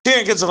Here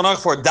in Kitzur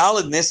for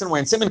Daled Nissan, we're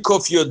in Siman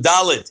Kuf Yud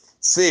Daled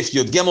Sif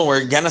Yud Gimel.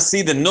 We're going to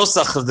see the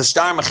Nusach of the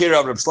Shtar Mechira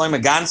of Reb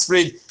Shlomo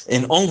Gansfried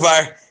in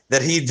Ungvar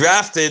that he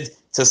drafted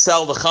to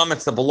sell the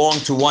Chometz that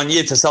belonged to 1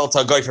 year to sell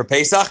to a guy for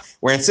Pesach.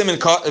 We're in Siman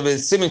Kuf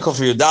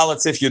Yud Daled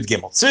Sif Yud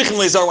Gimel. Tzrichim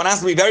Lizar, one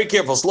has to be very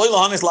careful. Sloi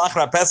Lahanis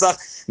Lachra Pesach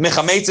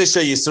Mechametz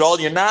Yisrael.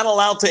 You're not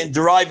allowed to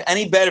derive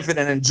any benefit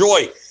and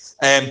enjoy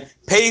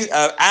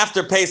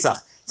after Pesach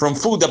from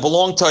food that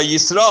belonged to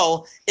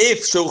Yisrael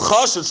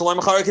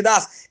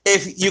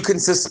if you can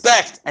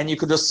suspect and you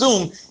could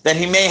assume that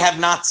he may have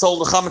not sold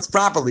the chametz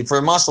properly. For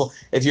a mashal,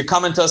 if you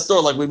come into a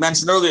store, like we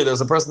mentioned earlier, there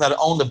was a person that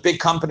owned a big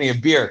company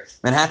of beer,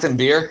 Manhattan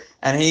Beer,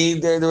 and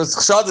there was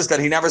chshadis that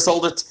he never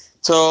sold it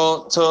to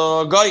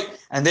a guy,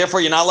 and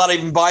therefore you're not allowed to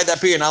even buy that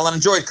beer, you're not allowed to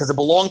enjoy it because it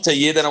belonged to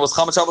Yid and it was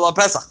chametz shavuot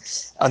Pesach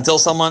until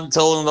someone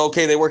told him,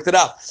 okay, they worked it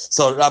out.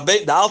 So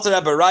the Alter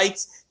Rebbe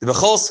writes, the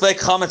bechol svek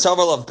chametz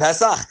shavuot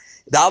Pesach.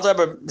 The Alter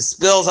Rebbe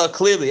spells out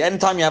clearly.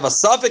 Anytime you have a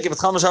suffix, if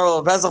it's chametz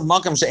shavuot Pesach,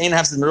 makam she'ein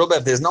hefsid merubah.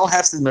 If there's no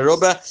hefsid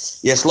merubah,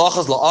 yesh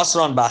lachos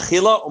la'asron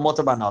ba'achila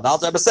u'motar ba'nah. The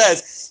Alter Rebbe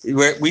says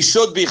we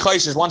should be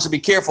chayshish. One should be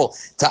careful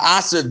to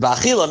asr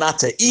ba'achila, not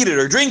to eat it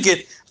or drink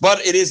it, but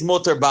it is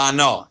motar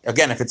ba'nah.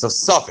 Again, if it's a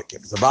suffix,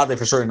 if it's a bade,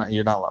 for sure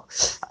you're not allowed.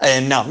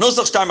 And now,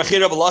 nusach shtar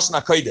mechira b'lashon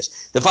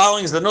hakodesh. The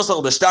following is the nusach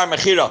of the shtar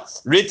mechira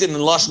written in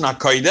lashon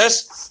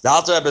hakodesh. The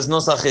Alter Rebbe's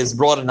nusach is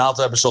brought in the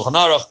Alter Rebbe Shulchan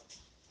Aruch.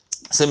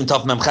 Sim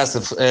Tov Mem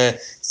Chesef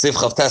Sif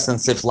Chavtes and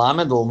Sif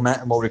Lamed.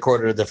 We'll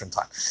record it at a different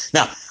time.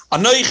 Now,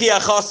 Anoichi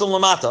Achasum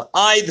Lamata.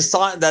 I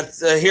that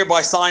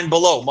hereby sign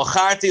below.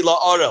 Macharti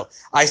LaOrel.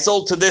 I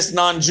sold to this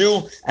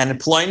non-Jew, and in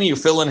Pliny you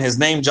fill in his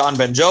name, John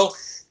Ben Joe.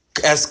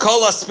 As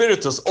Kola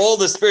Spiritus, all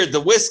the spirit, the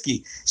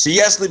whiskey,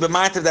 Sheyeshli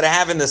B'Martev that I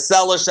have in the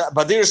cellar,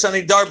 Badir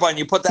Shani Darba, and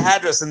you put the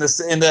address in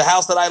the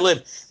house that I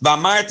live.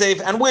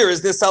 B'Martev, and where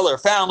is this cellar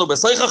found?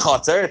 It's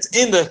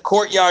in the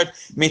courtyard,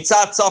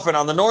 Mitzat Safran,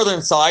 on the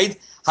northern side.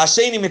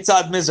 Hasheni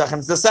mitzad mizrach, and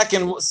it's the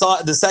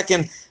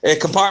second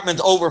compartment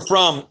over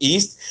from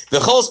east. The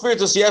whole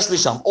spiritus yesh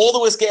lisham, all the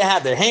whiskey I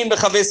had there. Hein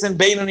bechavisin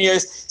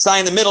beinoniyos,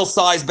 sign the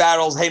middle-sized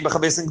barrels. Hein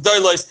bechavisin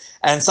gdolos,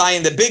 and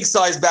sign the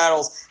big-sized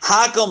barrels.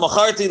 Hakel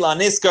macharti la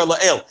niskar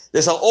la'el.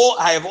 This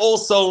I have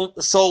also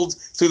sold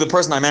to the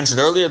person I mentioned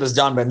earlier. This is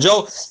John Ben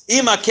Joe.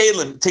 Ima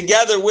kalim,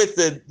 together with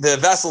the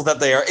vessels that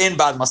they are in,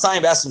 bad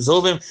masayim b'esrim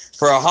zehuvim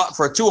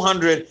for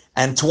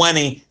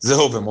 220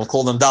 zehuvim. We'll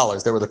call them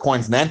dollars. They were the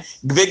coins then.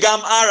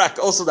 V'gam arak,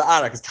 also the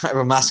arak is kind of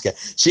a mashke.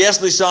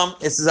 Sheyesh lisham,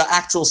 this is an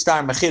actual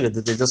star mechira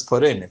that they just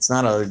put in. It's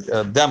not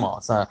a demo.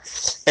 It's not.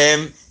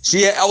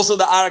 She also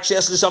the arak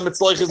sheyesh lisham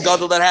mitzloiches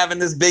gadol that have in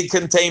this big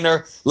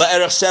container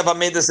la'erech sheva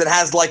midas. It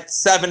has like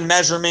 7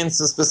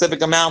 measurements, a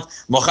specific amount.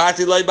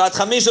 Mocharti loy bat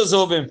chamisha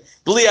zehuvim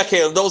bli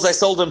akel. Those I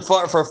sold them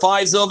for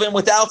 5 zehuvim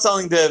without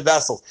selling the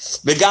vessels.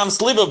 V'gam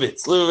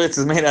slivovitz. Slivovitz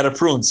is made out of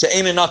prunes.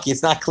 She'ein enaki.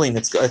 It's not clean.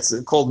 It's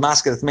called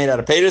mashke. It's made out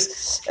of peiros.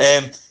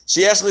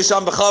 Sheyesh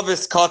lisham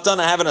b'chavis katan.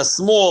 I have in a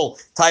small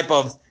type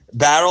of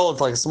barrel. It's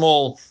like a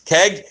small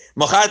keg.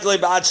 For 12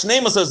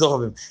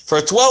 zehuvim,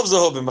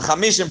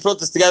 b'chamishim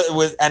prutas together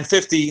with and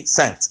 50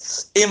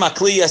 cents.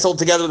 Imakli, I sold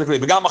together with the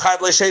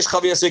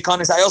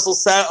kli. I also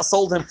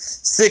sold him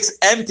 6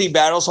 empty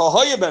barrels,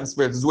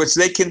 spirits, which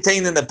they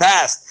contained in the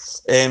past.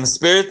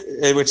 Spirit,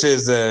 which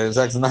is 9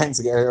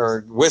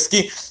 or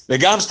whiskey.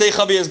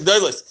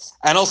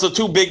 And also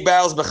 2 big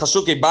barrels,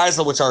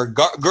 which are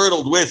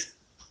girdled with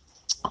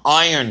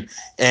iron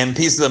and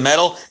pieces of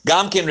metal.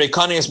 Gamkin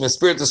rekanius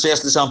spiritus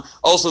sheyesh lisham.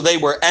 Also, they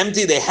were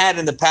empty. They had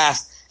in the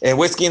past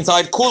whiskey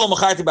inside. Kulam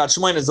macharti bat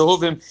shmoina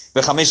zehuvim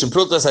v'chamishim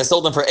prutas. I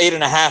sold them for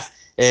 8.5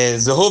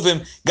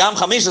 zehuvim. Gam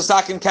chamisha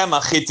sakin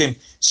kemach chitim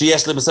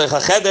sheyesh li b'seicha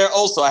cheder.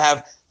 Also, I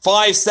have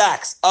 5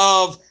 sacks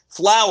of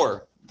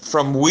flour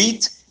from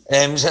wheat.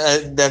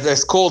 That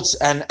is called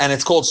and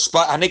it's called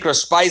Hanikra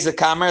Speise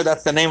Kammer.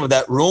 That's the name of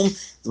that room.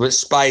 Which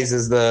Speise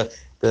is the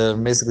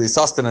basically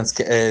sustenance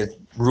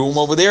room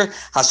over there.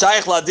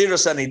 Hashayich ladira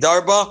shani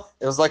darba.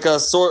 It was like a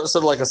sort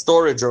of like a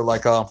storage or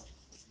like a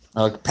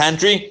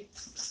pantry.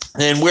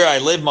 And where I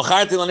live,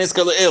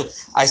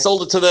 I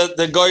sold it to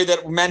the guy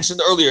that we mentioned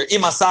earlier,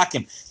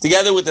 Imasakim,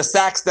 together with the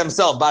sacks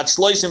themselves. For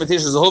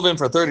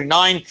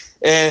 39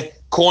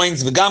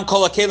 coins. In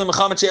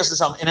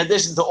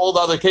addition to all the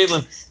other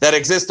kelim that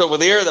exist over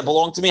there that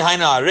belong to me,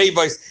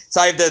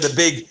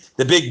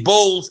 the big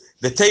bowls,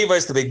 the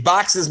tevais, the big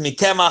boxes,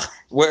 mikemach,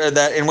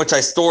 in which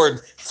I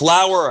stored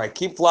flour. I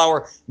keep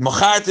flour. I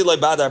sold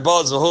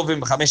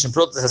them for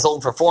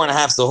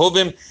 4.5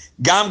 zehuvim.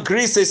 Gam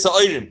grise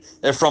sa'irim.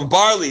 They're from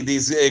barley,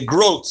 these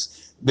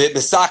groats.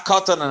 B'sak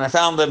cotton, and I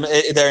found them,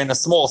 they're in a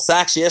small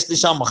sack. Sheyesh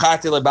lisham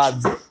macharti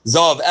lebad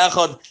zav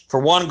echad, for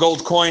 1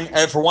 gold coin,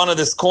 for 1 of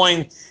this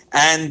coin,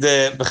 and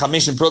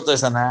b'chamishim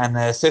prutas and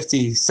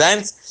 50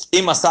 cents.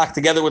 Imasak,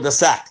 together with the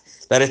sack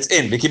that it's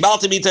in.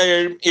 V'kibalti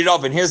b'tayir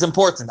irav, and here's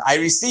important. I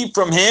received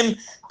from him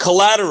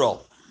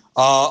collateral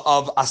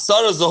of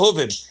asara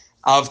zehuvim,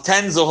 of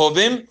 10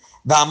 zehuvim.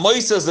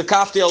 V'amoisa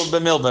zakafti al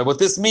b'milva. What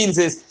this means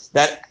is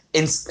that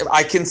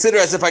I consider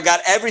as if I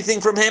got everything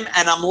from him,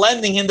 and I'm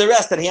lending him the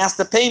rest that he has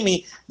to pay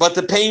me. But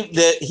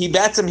he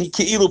bets him, he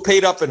keilu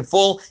paid up in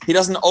full. He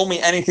doesn't owe me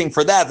anything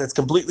for that. That's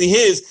completely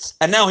his.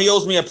 And now he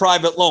owes me a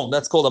private loan.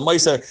 That's called a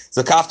meiser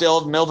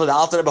zakaftel milva. The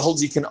Alter Rebbe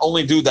holds you can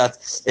only do that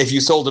if you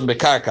sold him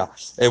bekarka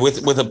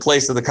with a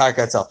place of the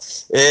karka itself.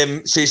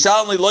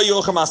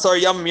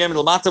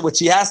 Which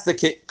he has to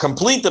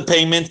complete the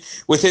payment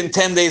within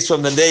 10 days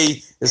from the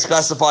day is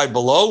specified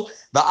below.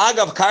 The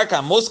agav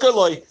karka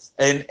muskarloy.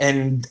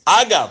 And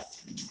agav,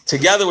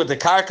 together with the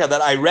karka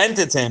that I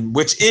rented him,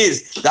 which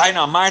is my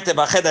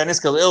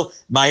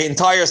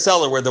entire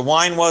cellar where the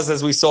wine was,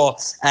 as we saw,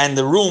 and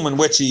the room in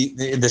which the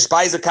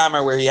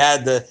speisekammer where he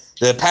had the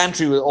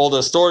pantry with all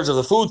the storage of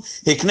the food.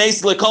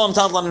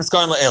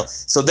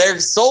 So they're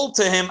sold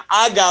to him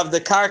agav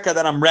the karka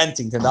that I'm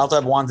renting. The Alter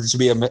Rebbe wanted it to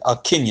be a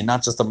kinyan,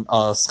 not just a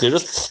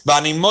schirus.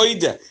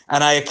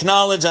 And I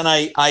acknowledge and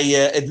I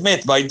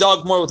admit by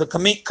dog more with a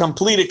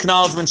complete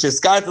acknowledgement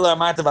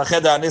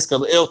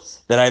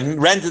that I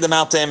rented them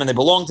out to him and they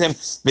belonged to him.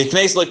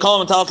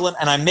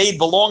 And I made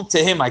belong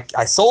to him.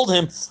 I sold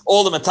him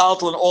all the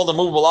metaltalin, all the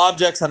movable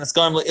objects, and it's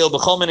going with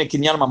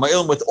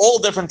all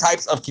different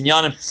types of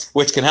kinyanim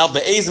which can help.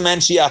 Whichever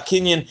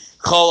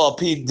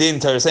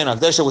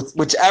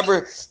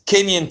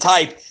kinyan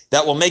type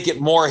that will make it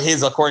more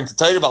his according to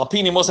Torah,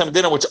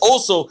 which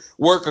also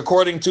work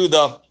according to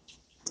the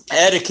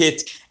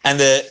etiquette and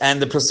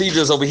the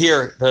procedures over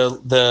here,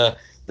 the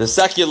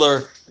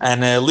secular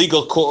and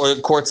legal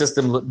court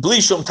system.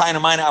 Blishum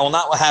tainamaina, I will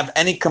not have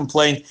any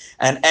complaint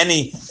and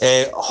any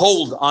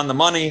hold on the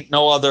money,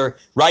 no other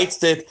rights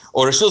to it,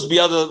 or reshus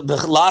biyad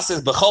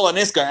b'lases b'chol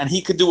aniskar, and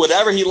he could do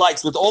whatever he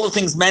likes with all the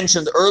things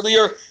mentioned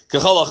earlier,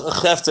 all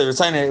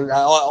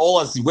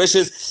as he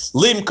wishes.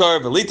 Limkar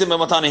v'litim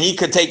b'matana, he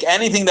could take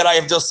anything that I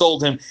have just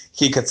sold him,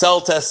 he could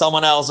sell to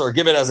someone else or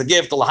give it as a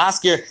gift,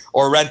 lahaskir,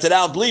 or rent it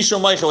out,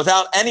 blishum moicha,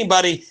 without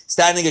anybody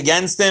standing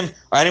against him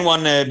or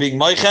anyone being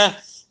moicha.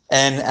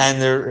 And he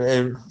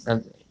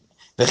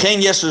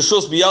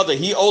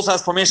also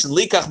has permission.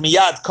 Likach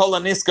miyad kol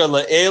aniskar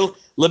le'el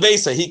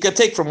lebesa. He could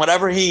take from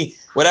whatever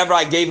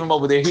I gave him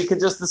over there. He could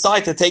just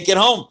decide to take it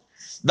home.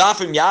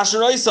 And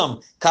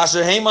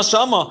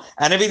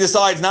if he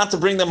decides not to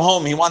bring them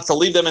home, he wants to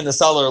leave them in the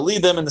cellar or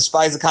leave them in the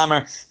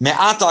speisekammer.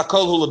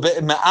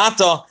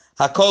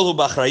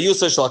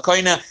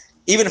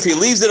 Even if he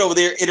leaves it over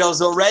there, it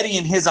is already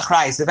in his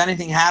achrayus. If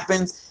anything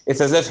happens,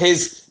 it's as if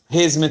his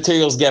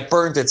materials get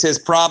burnt. It's his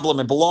problem.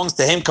 It belongs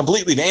to him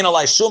completely.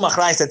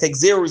 That takes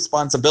zero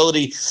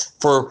responsibility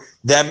for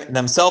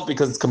themselves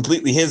because it's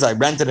completely his. I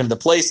rented him the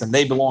place and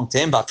they belong to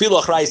him. Even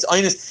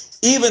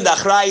the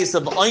achrayus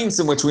of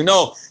Einsim, which we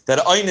know that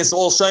Einis,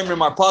 all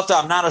Shomrim are pata,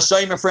 I'm not a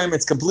Shomer for him,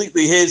 it's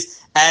completely his.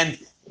 And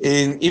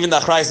even the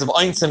achrayus of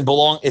Einsim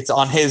it's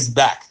on his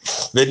back.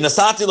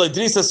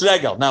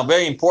 Now,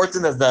 very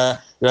important, as the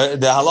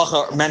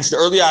halacha mentioned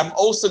earlier, I'm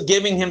also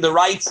giving him the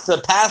rights to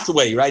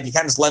pathway, right? You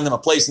can't just lend him a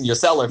place in your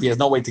cellar if he has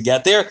no way to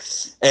get there.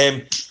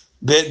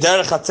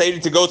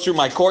 To go through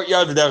my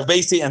courtyard,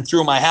 and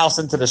through my house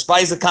into the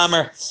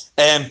speisekammer.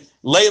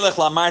 Leilech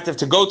lamartiv,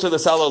 to go to the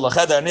cellar,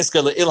 lacheder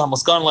aniska leil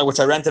hamuskarnler,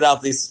 which I rented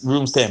out these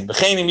rooms to him. And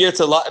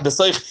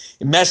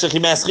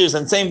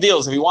same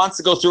deals. If he wants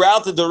to go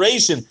throughout the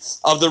duration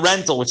of the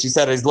rental, which he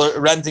said is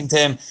renting to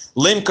him,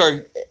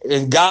 limkar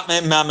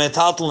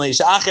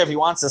if he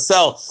wants to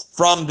sell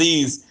from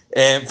these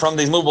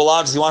movable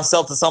objects, he wants to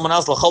sell to someone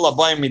else.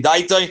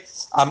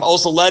 I'm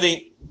also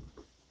letting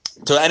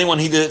to anyone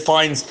he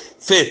finds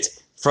fit.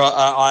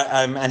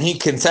 And he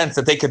consents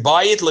that they could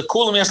buy it.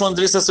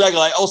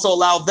 I also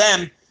allow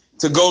them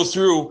to go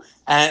through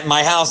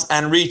my house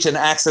and reach and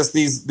access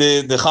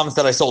the chametz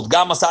that I sold.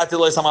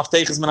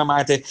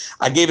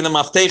 I gave them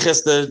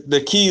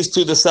the keys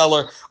to the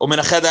cellar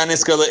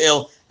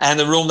and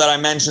the room that I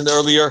mentioned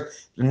earlier.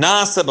 And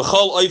all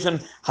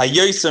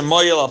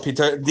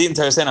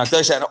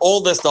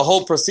this, the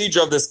whole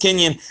procedure of this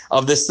kinyan,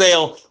 of this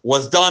sale,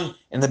 was done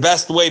in the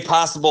best way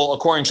possible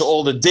according to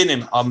all the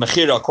dinim of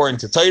mechira, according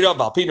to Torah,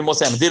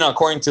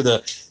 according to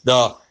the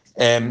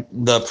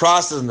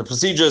process and the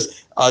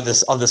procedures of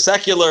the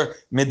secular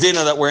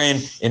medina that we're in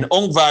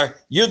Ungvar.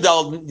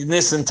 Yudal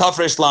Nissan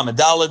Tafresh Lamed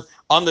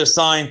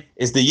undersign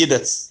is the yid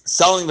that's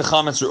selling the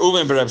chametz,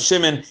 Reuven B'Reb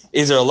Shimon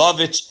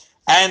Izraelovich.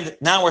 And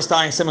now we're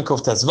starting Siman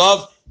Kuf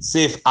Tezvav,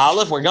 Sif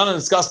Aleph. We're going to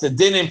discuss the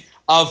dinim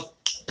of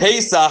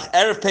Pesach,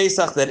 Erev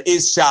Pesach, that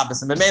is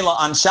Shabbos. And B'meila,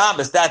 on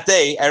Shabbos, that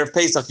day, Erev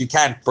Pesach, you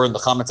can't burn the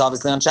chametz,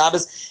 obviously, on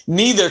Shabbos.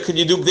 Neither could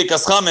you do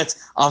B'dikas chametz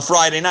on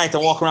Friday night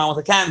and walk around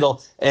with a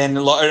candle in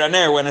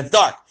La'iraner when it's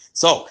dark.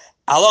 So,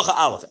 Halacha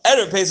Aleph.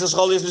 Erev Pesach,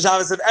 Shchol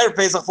Shabbos, if Erev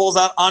Pesach falls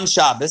out on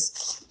Shabbos,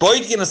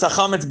 Boitkin is a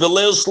chametz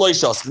B'leil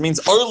Shloishos. It means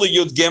early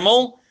Yud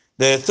Gimel,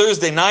 the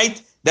Thursday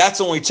night.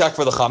 That's when we check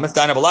for the chametz.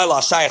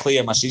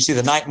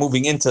 The night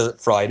moving into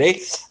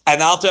Friday.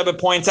 And Alter Rebbe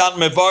points out,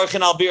 you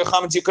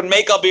can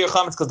make al bir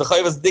chametz because the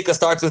chayvas dika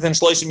starts within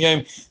shloshim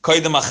yom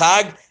koydem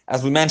achag,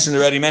 as we mentioned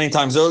already many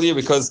times earlier,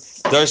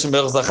 because Darshan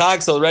B'chaz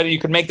Chag, so already you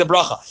can make the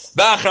bracha.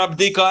 V'achar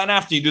b'dika, and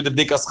after you do the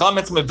b'dikas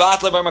chometz,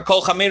 mevatle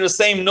v'makol chamir,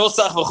 same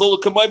nosach v'chulu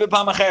k'moy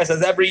b'pam acheres,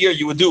 as every year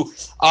you would do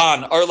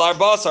on Orlar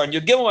Basar, and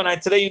you'd give one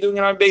night. Today you're doing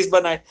it on Beis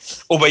B'night.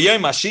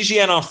 Ubayom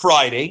Hashishi, and on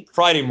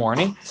Friday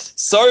morning.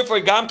 Sorry for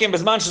Gamkin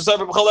B'zman Shesor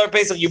B'chol Erev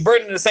Pesach. You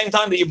burn it at the same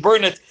time that you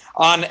burn it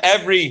on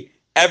every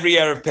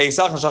Erev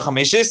Pesach,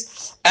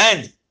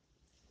 and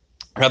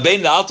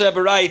Rabbein the Alter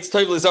Rebbe writes,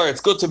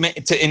 it's good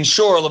to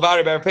ensure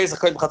Levari Erev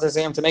Pesach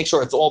to make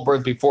sure it's all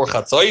burnt before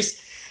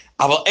Chatzos.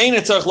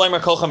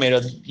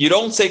 You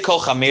don't say Kol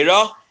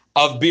Chamira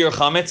of beer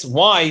chametz.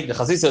 Why? The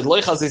Chazis said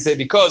Loi Chazis said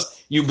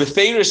because you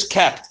beferish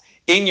kept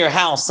in your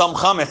house some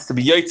chametz to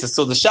be yotzes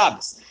to the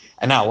Shabbos.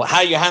 And now, how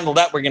you handle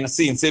that, we're going to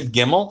see in Sib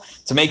Gimel,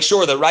 to make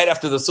sure that right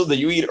after the Suda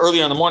you eat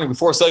earlier in the morning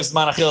before Soif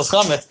Zman Achilas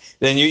Chametz,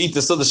 then you eat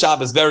the Suda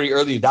Shabbos very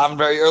early, you daven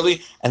very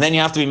early, and then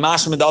you have to be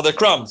mashim with the other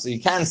crumbs. So you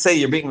can't say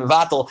you're being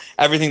mevatel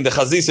everything the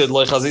Chazis said,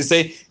 Loi Chazis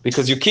say,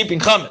 because you're keeping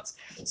chametz.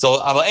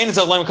 So,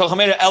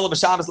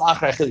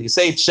 you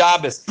say it's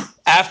Shabbos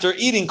after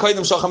eating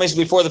Koydem Shal Chamesh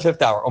before the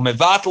 5th hour. Or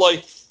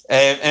mevatloi,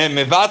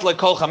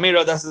 kol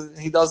chamira,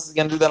 he does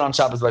again do that on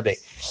Shabbos by day.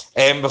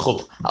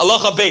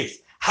 Halacha Beis.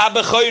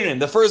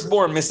 The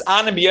firstborn,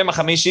 Mis'anim b'yom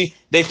ha'chamishi,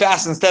 they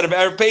fast instead of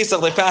Erev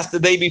Pesach, they fast the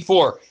day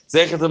before.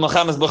 Zechet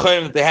l'malchamas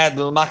b'chorim that they had,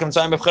 l'makim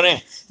tzayim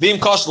b'chorim. V'im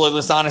koshlo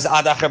l'sanis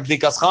ad achar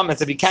b'dikas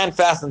chametz. If he can't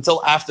fast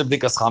until after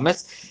b'dikas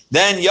chametz,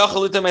 then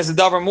yachal itam as a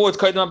davar mu'at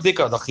koydem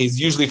b'dika. He's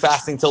usually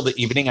fasting till the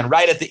evening, and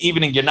right at the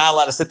evening, you're not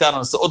allowed to sit down on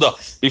a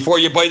seudah before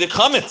you buy the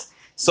chametz.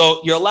 So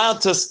you're allowed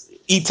to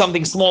eat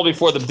something small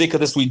before the b'dika.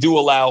 This we do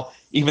allow,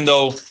 even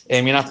though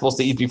you're not supposed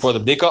to eat before the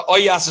b'dika. Or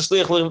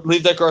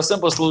a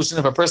simple solution,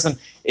 if a person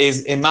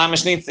is in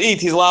mamish needs to eat,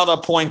 he's allowed to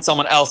appoint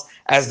someone else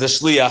as the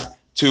shliach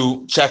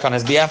to check on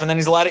his behalf, and then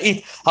he's allowed to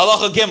eat.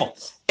 Halacha Gimel.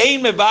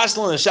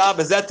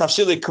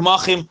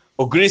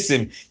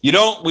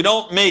 We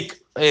don't make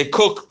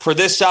cook for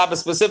this Shabbos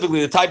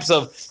specifically the types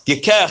of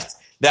gekecht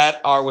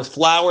that are with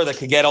flour that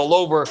could get all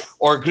over,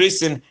 or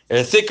grisin,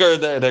 thicker,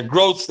 the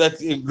growths that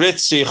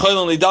grits,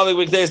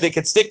 weekdays, they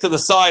could stick to the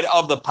side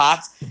of the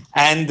pot,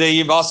 and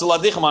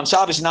on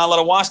Shabbos, you're not allowed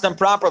to wash them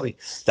properly.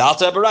 The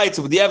Alter Rebbe writes,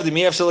 if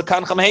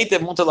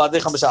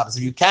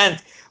you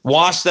can't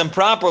wash them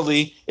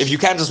properly, if you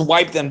can't just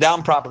wipe them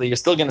down properly, you're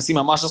still going to see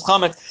mamashas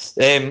chametz,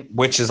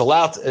 which is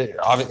allowed.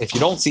 If you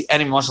don't see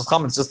any mamashas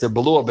chametz, just their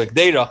belua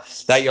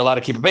b'gdeira, that you're allowed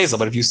to keep it basil.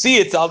 But if you see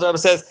it, the Alter Rebbe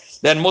says,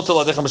 then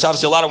mutal adichem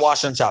b'Shabbos, you're allowed to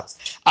wash on Shabbos.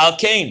 Al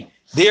kain.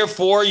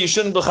 Therefore, you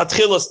shouldn't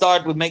b'chatchila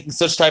start with making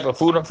such type of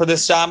food for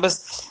this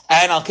Shabbos.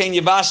 And al kain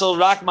yivashel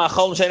rak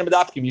ma'achol she'ein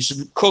b'dapkim. You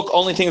should cook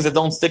only things that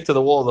don't stick to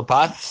the wall of the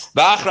pot.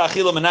 V'achra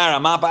achila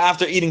menara mapa.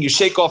 After eating, you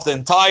shake off the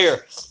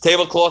entire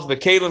tablecloth.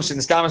 V'kelim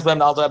sheniskamis b'em.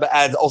 The Alter Rebbe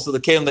adds also the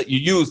kelim that you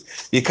use.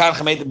 The yikan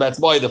chamet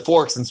b'etzboi, the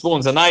forks and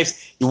spoons and knives.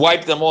 You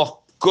wipe them off.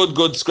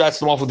 Good, scratch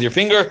them off with your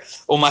finger.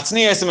 You hide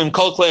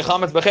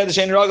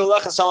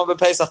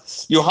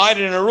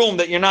it in a room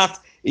that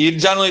you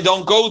generally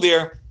don't go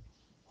there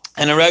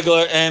in a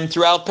regular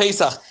throughout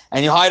Pesach,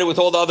 and you hide it with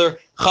all the other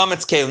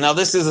chametz kelim. Now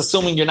this is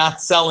assuming you're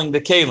not selling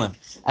the kelim,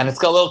 and it's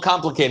got a little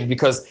complicated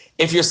because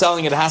if you're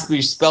selling it, it has to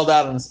be spelled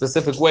out in a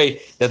specific way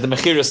that the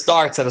mechira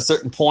starts at a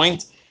certain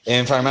point,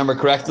 if I remember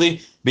correctly,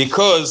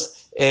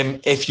 because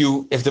if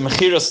the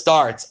mechira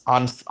starts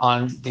on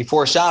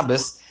before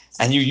Shabbos,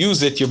 and you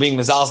use it, you're being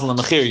mezalzel in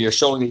the mechir. You're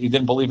showing that you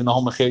didn't believe in the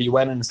whole mechir. You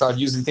went in and started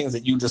using things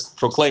that you just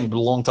proclaimed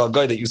belong to a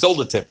guy that you sold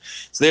it to.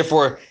 So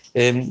therefore,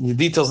 the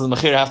details of the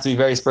mechir have to be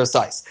very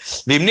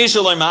precise. And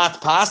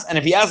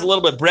if he has a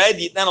little bit of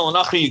bread, you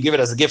give it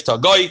as a gift to a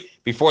guy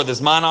before this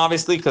man,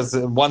 obviously, because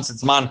once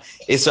it's man,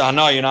 Isra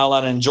Hana, you're not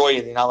allowed to enjoy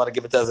it. You're not allowed to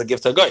give it as a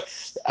gift to a guy.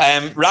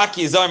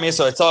 Raki Yizar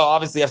Isra Yitzah,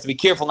 obviously you have to be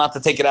careful not to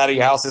take it out of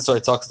your house. Isra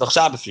Yitzah, because it's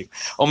Shabbos for you.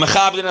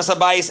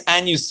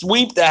 And you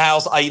sweep the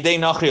house. A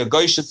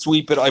guy should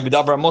sweep it,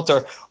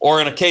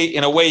 or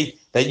in a way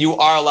that you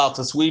are allowed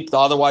to sweep.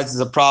 Otherwise,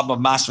 there's a problem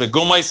of mashve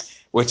gumais,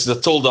 which is the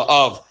tulda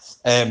of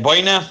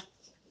boina.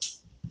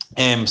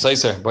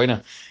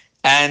 Boina.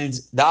 And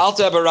the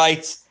Alter Rebbe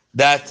writes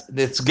that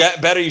it's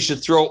better you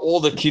should throw all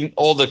the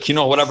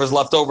kino, whatever's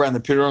left over, and the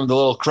pirum, the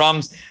little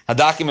crumbs.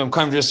 Basically,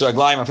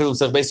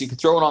 you can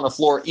throw it on the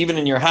floor, even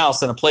in your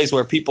house, in a place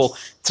where people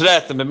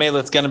threat, and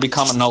it's going to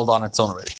become annulled on its own already.